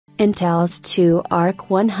Intel's 2 Arc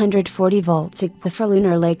 140V iGPU for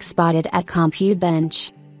Lunar Lake spotted at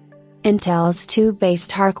CompuBench. Intel's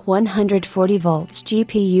 2-based Arc 140V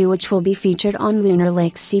GPU, which will be featured on Lunar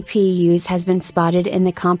Lake CPUs, has been spotted in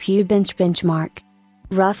the CompuBench benchmark.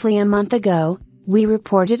 Roughly a month ago, we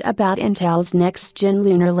reported about Intel's next-gen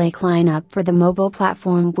Lunar Lake lineup for the mobile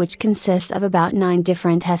platform, which consists of about 9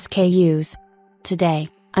 different SKUs. Today,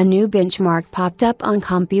 a new benchmark popped up on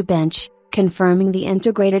CompuBench, confirming the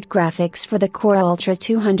integrated graphics for the Core Ultra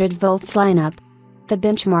 200V lineup. The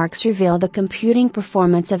benchmarks reveal the computing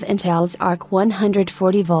performance of Intel's Arc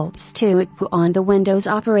 140V iGPU on the Windows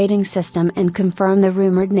operating system and confirm the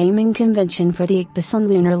rumored naming convention for the iGPUs on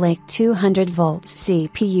Lunar Lake 200V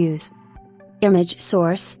CPUs. Image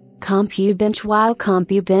source: CompuBench. While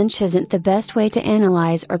CompuBench isn't the best way to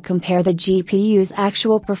analyze or compare the GPU's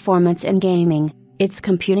actual performance in gaming, its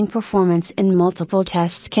computing performance in multiple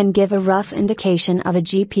tests can give a rough indication of a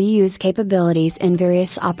GPU's capabilities in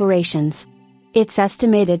various operations. It's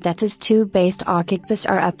estimated that these 2-based Arc iGPUs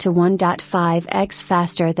are up to 1.5x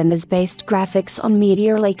faster than these based graphics on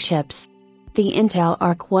Meteor Lake chips. The Intel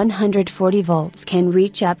Arc 140V can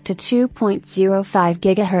reach up to 2.05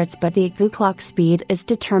 GHz, but the iGPU clock speed is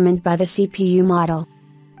determined by the CPU model.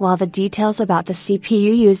 While the details about the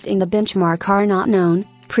CPU used in the benchmark are not known,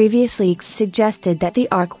 previous leaks suggested that the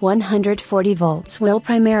Arc 140V will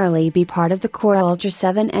primarily be part of the Core Ultra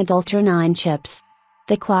 7 and Ultra 9 chips.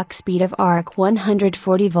 The clock speed of Arc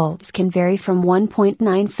 140V can vary from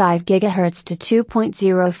 1.95 GHz to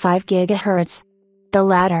 2.05 GHz. The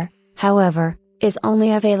latter, however, is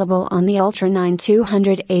only available on the Ultra 9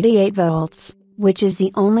 288V, which is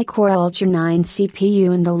the only Core Ultra 9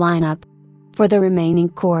 CPU in the lineup. For the remaining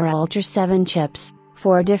Core Ultra 7 chips,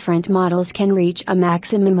 4 different models can reach a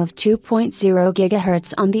maximum of 2.0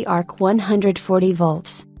 GHz on the Arc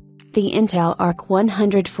 140V. The Intel Arc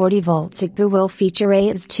 140V iGPU will feature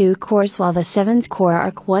 8's 2 cores, while the 7's core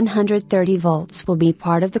Arc 130V will be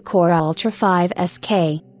part of the Core Ultra 5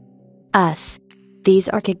 SKUs. These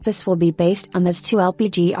Arc iGPUs will be based on this 2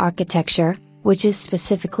 LPG architecture, which is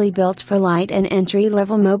specifically built for light and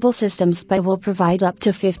entry-level mobile systems but will provide up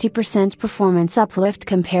to 50% performance uplift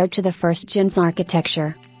compared to the first-gen's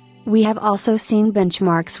architecture. We have also seen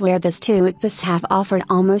benchmarks where these 2 iGPUs have offered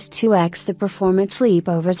almost 2x the performance leap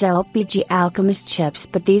over LPG Alchemist chips,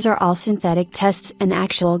 but these are all synthetic tests and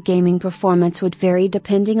actual gaming performance would vary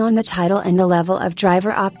depending on the title and the level of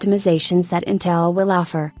driver optimizations that Intel will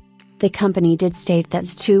offer. The company did state that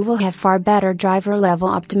Z2 will have far better driver-level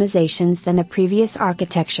optimizations than the previous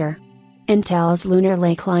architecture. Intel's Lunar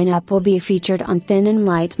Lake lineup will be featured on thin and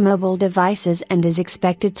light mobile devices and is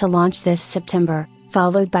expected to launch this September,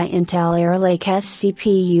 followed by Intel Arrow Lake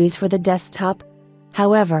CPUs for the desktop.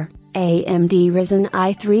 However, AMD Ryzen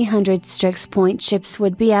i300 Strix Point chips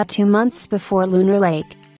would be out 2 months before Lunar Lake.